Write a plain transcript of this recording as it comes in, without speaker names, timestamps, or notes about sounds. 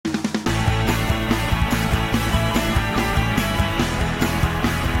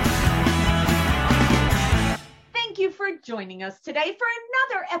joining us today for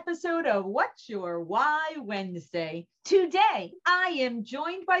another episode of What's Your Why Wednesday. Today, I am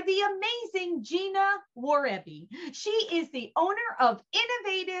joined by the amazing Gina Worebi. She is the owner of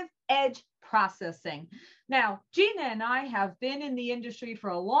Innovative Edge Processing. Now, Gina and I have been in the industry for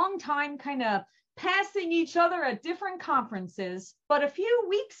a long time, kind of passing each other at different conferences. But a few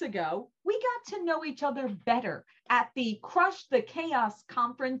weeks ago, we got to know each other better at the Crush the Chaos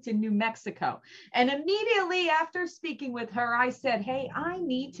conference in New Mexico. And immediately after speaking with her, I said, hey, I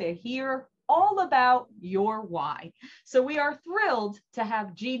need to hear all about your why. So we are thrilled to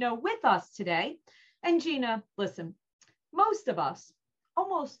have Gina with us today. And Gina, listen, most of us,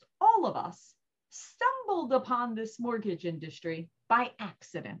 almost all of us, stumbled upon this mortgage industry by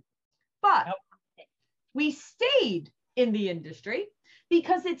accident. But we stayed in the industry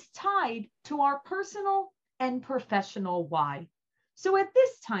because it's tied to our personal and professional why. So at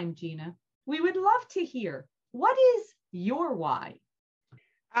this time, Gina, we would love to hear, what is your why?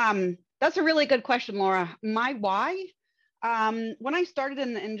 That's a really good question, Laura. My why, when I started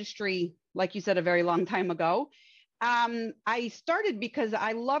in the industry, like you said, a very long time ago, I started because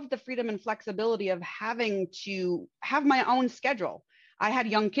I loved the freedom and flexibility of having to have my own schedule. I had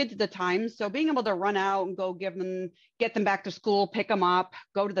young kids at the time, so being able to run out and go get them back to school, pick them up,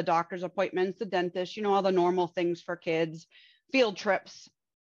 go to the doctor's appointments, the dentist, all the normal things for kids, field trips,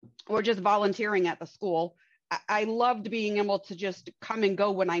 or just volunteering at the school. I loved being able to just come and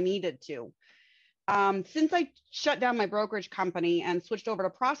go when I needed to. Since I shut down my brokerage company and switched over to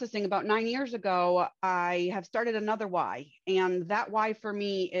processing about 9 years ago, I have started another why. And that why for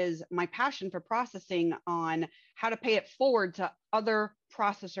me is my passion for processing on how to pay it forward to other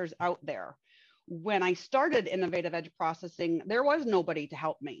processors out there. When I started Innovative Edge Processing, there was nobody to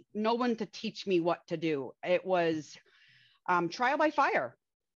help me, no one to teach me what to do. It was trial by fire.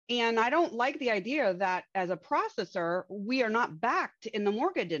 And I don't like the idea that as a processor, we are not backed in the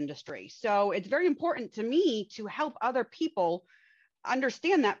mortgage industry. So it's very important to me to help other people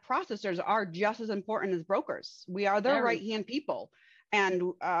understand that processors are just as important as brokers. We are their right-hand people.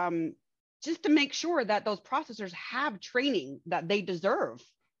 And just to make sure that those processors have training that they deserve.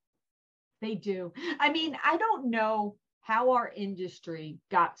 They do. I mean, I don't know how our industry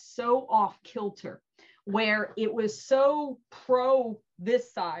got so off kilter, where it was so pro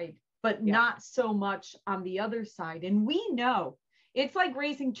this side, but not so much on the other side. And we know it's like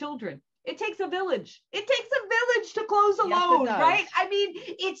raising children. It takes a village. It takes a village to close a loan, right? I mean,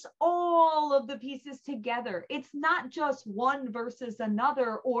 it's all of the pieces together. It's not just one versus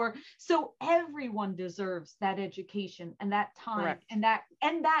another, or so everyone deserves that education and that time and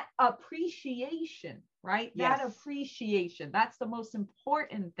that appreciation, right? Yes. That appreciation. That's the most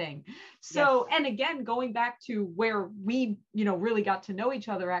important thing. So, and again, going back to where we, really got to know each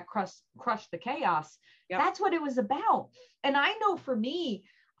other at Crush the Chaos, that's what it was about. And I know for me,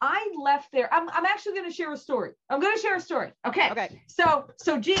 I left there. I'm actually going to share a story. Okay.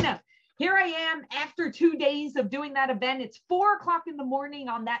 So Gina, here I am after 2 days of doing that event. It's 4:00 in the morning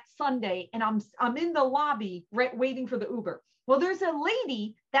on that Sunday, and I'm in the lobby waiting for the Uber. Well, there's a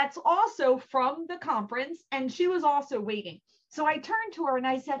lady that's also from the conference, and she was also waiting. So I turned to her and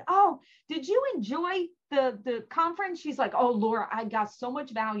I said, "Oh, did you enjoy the conference?" She's like, "Oh, Laura, I got so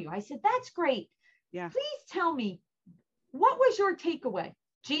much value." I said, "That's great. Yeah. Please tell me, what was your takeaway?"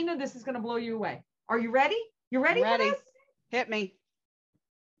 Gina, this is going to blow you away. Are you ready? You ready for this? Hit me.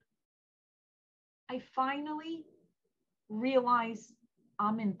 I finally realized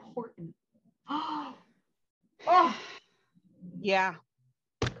I'm important. Oh. Yeah.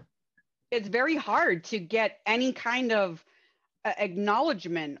 It's very hard to get any kind of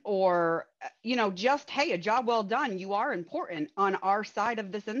acknowledgement or, just, hey, a job well done. You are important on our side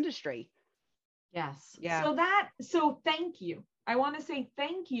of this industry. Yes. Yeah. So thank you. I want to say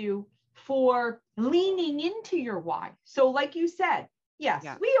thank you for leaning into your why. So like you said, yes,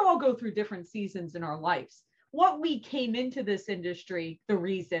 we all go through different seasons in our lives. What we came into this industry, the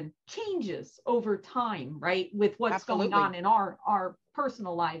reason changes over time, right? With what's going on in our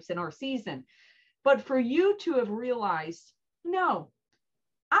personal lives and our season. But for you to have realized, no,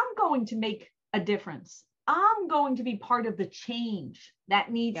 I'm going to make a difference. I'm going to be part of the change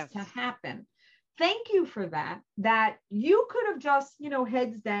that needs to happen. Thank you for that you could have just,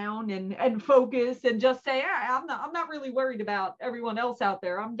 heads down and focus and just say, I'm not really worried about everyone else out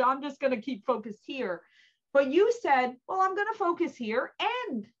there. I'm just going to keep focused here. But you said, well, I'm going to focus here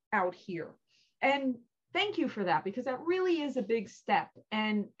and out here. And thank you for that, because that really is a big step.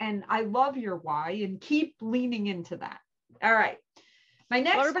 And I love your why, and keep leaning into that. All right. My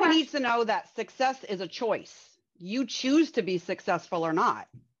next everybody question needs to know that success is a choice. You choose to be successful or not.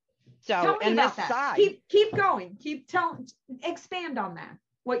 So, Tell me and this about that. side, Keep going. Keep telling, expand on that,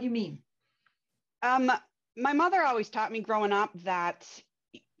 what you mean. My mother always taught me growing up that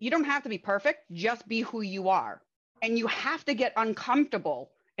you don't have to be perfect, just be who you are. And you have to get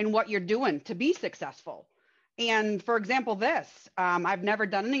uncomfortable in what you're doing to be successful. And for example, I've never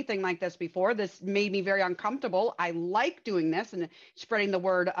done anything like this before. This made me very uncomfortable. I like doing this and spreading the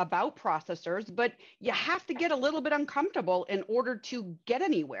word about processors, but you have to get a little bit uncomfortable in order to get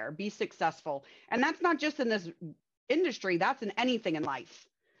anywhere, be successful. And that's not just in this industry, that's in anything in life.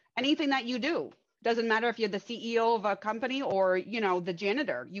 Anything that you do. Doesn't matter if you're the CEO of a company or, the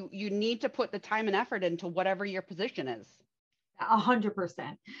janitor. You need to put the time and effort into whatever your position is.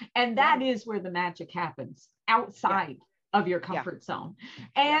 100%. And that is where the magic happens, outside of your comfort zone.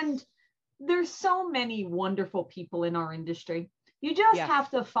 And there's so many wonderful people in our industry. You just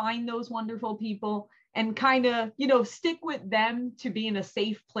have to find those wonderful people and kind of, stick with them to be in a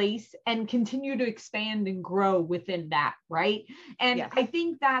safe place and continue to expand and grow within that, right? And I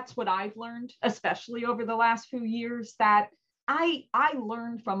think that's what I've learned, especially over the last few years, that I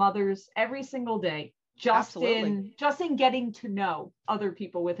learned from others every single day, just in getting to know other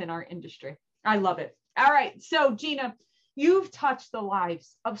people within our industry. I love it. All right. So Gina, you've touched the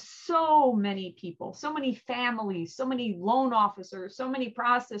lives of so many people, so many families, so many loan officers, so many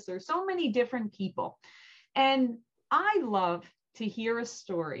processors, so many different people. And I love to hear a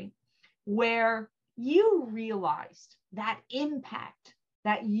story where you realized that impact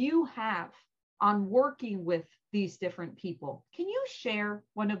that you have on working with these different people. Can you share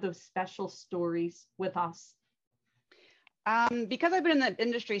one of those special stories with us? Because I've been in the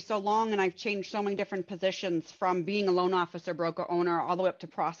industry so long and I've changed so many different positions from being a loan officer, broker owner, all the way up to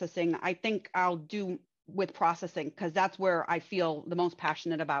processing, I think I'll do with processing because that's where I feel the most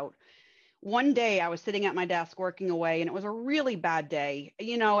passionate about. One day I was sitting at my desk working away and it was a really bad day.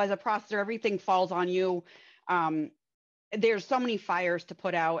 As a processor, everything falls on you. There's so many fires to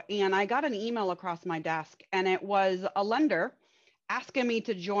put out. And I got an email across my desk and it was a lender asking me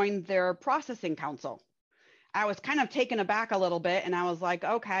to join their processing council. I was kind of taken aback a little bit and I was like,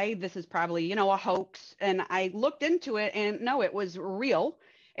 okay, this is probably, a hoax. And I looked into it and no, it was real.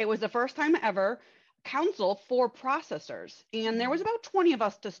 It was the first time ever council for processors. And there was about 20 of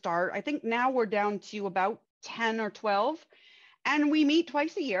us to start. I think now we're down to about 10 or 12. And we meet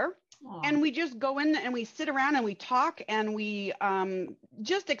twice a year. Aww. And we just go in and we sit around and we talk and we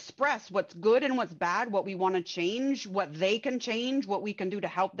just express what's good and what's bad, what we want to change, what they can change, what we can do to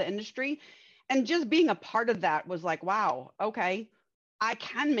help the industry. And just being a part of that was like, wow, okay, I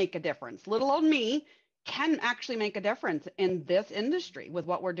can make a difference. Little old me can actually make a difference in this industry with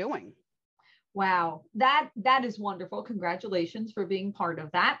what we're doing. Wow, that is wonderful. Congratulations for being part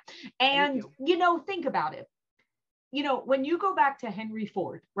of that. And, think about it. When you go back to Henry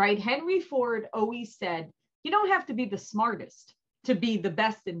Ford, right? Henry Ford always said, you don't have to be the smartest to be the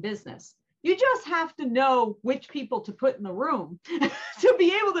best in business. You just have to know which people to put in the room to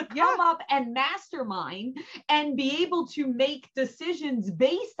be able to come up and mastermind and be able to make decisions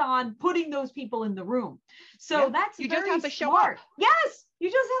based on putting those people in the room. So that's you very just have to show smart. up. Yes,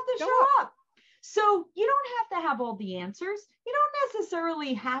 you just have to show up. So you don't have to have all the answers. You don't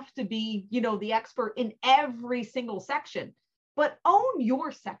necessarily have to be, the expert in every single section, but own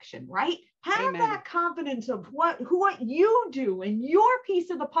your section, right? Have Amen. that confidence of what you do and your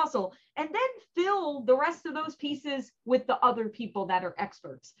piece of the puzzle, and then fill the rest of those pieces with the other people that are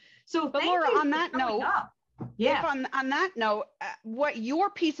experts. So but Laura, on that note, on that note, what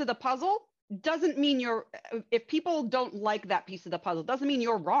your piece of the puzzle doesn't mean if people don't like that piece of the puzzle, doesn't mean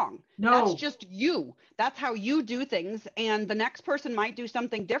you're wrong. No. That's just you. That's how you do things. And the next person might do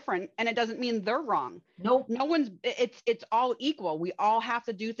something different and it doesn't mean they're wrong. Nope. It's all equal. We all have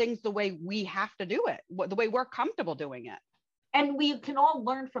to do things the way we have to do it, the way we're comfortable doing it. And we can all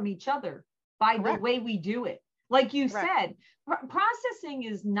learn from each other by the way we do it. Like you said, processing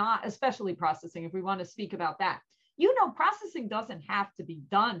is not, especially processing, if we want to speak about that, processing doesn't have to be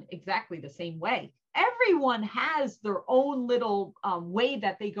done exactly the same way. Everyone has their own little way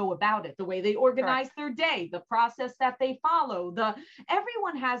that they go about it, the way they organize their day, the process that they follow,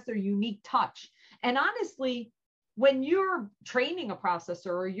 everyone has their unique touch. And honestly, when you're training a processor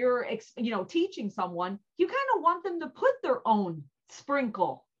or you're, teaching someone, you kind of want them to put their own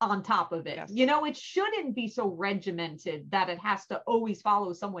sprinkle on top of it. Yes. It shouldn't be so regimented that it has to always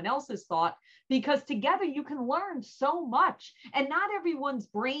follow someone else's thought, because together you can learn so much, and not everyone's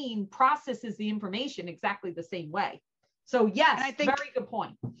brain processes the information exactly the same way. So yes, and I think, very good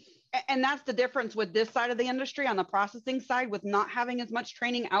point. And that's the difference with this side of the industry on the processing side, with not having as much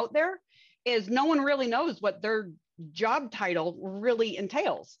training out there, is no one really knows what their job title really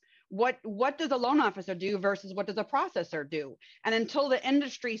entails. what does a loan officer do versus what does a processor do? And until the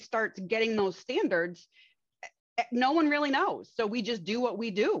industry starts getting those standards, no one really knows. So we just do what we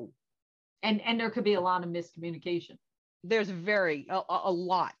do. And there could be a lot of miscommunication. There's a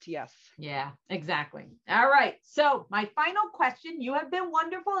lot. Yes. Yeah, exactly. All right. So my final question, you have been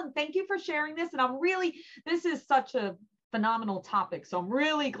wonderful and thank you for sharing this. And this is such a phenomenal topic. So I'm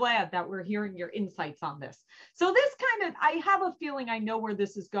really glad that we're hearing your insights on this. So I have a feeling I know where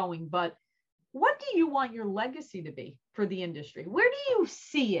this is going, but what do you want your legacy to be for the industry? Where do you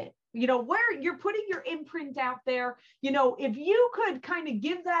see it? Where you're putting your imprint out there, if you could kind of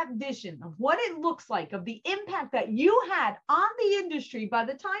give that vision of what it looks like, of the impact that you had on the industry by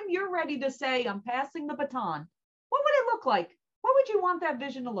the time you're ready to say, I'm passing the baton, what would it look like? What would you want that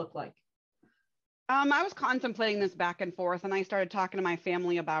vision to look like? I was contemplating this back and forth, and I started talking to my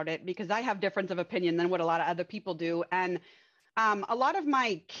family about it because I have difference of opinion than what a lot of other people do. And a lot of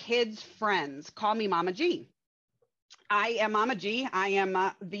my kids' friends call me Mama G. I am Mama G. I am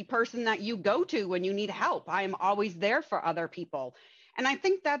the person that you go to when you need help. I am always there for other people. And I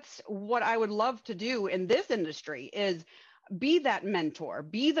think that's what I would love to do in this industry is be that mentor,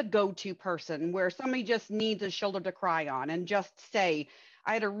 be the go-to person where somebody just needs a shoulder to cry on and just say,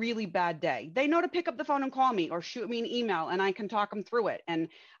 I had a really bad day. They know to pick up the phone and call me or shoot me an email and I can talk them through it. And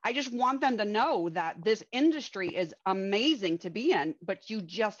I just want them to know that this industry is amazing to be in, but you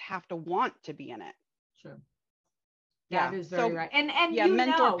just have to want to be in it. Sure. That is very right. And yeah,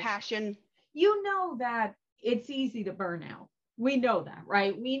 mentor passion. That it's easy to burn out. We know that,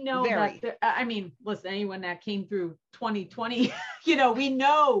 right? We know that. Listen, anyone that came through 2020, we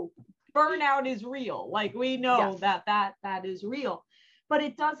know burnout is real. Like we know that is real, but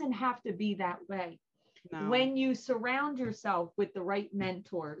it doesn't have to be that way. No. When you surround yourself with the right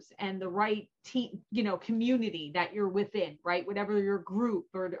mentors and the right team, community that you're within, right? Whatever your group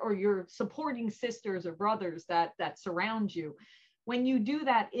or your supporting sisters or brothers that surround you, when you do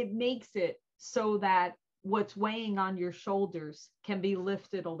that, it makes it so that what's weighing on your shoulders can be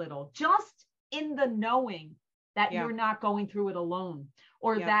lifted a little, just in the knowing that you're not going through it alone,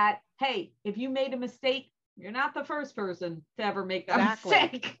 or that, hey, if you made a mistake, you're not the first person to ever make that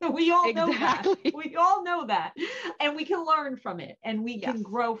mistake. We all know that. We all know that. And we can learn from it and we can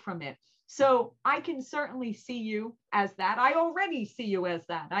grow from it. So I can certainly see you as that. I already see you as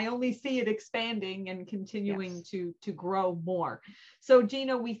that. I only see it expanding and continuing to grow more. So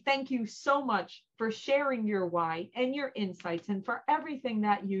Gina, we thank you so much for sharing your why and your insights and for everything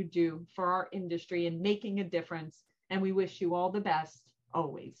that you do for our industry and making a difference. And we wish you all the best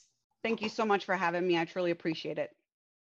always. Thank you so much for having me. I truly appreciate it.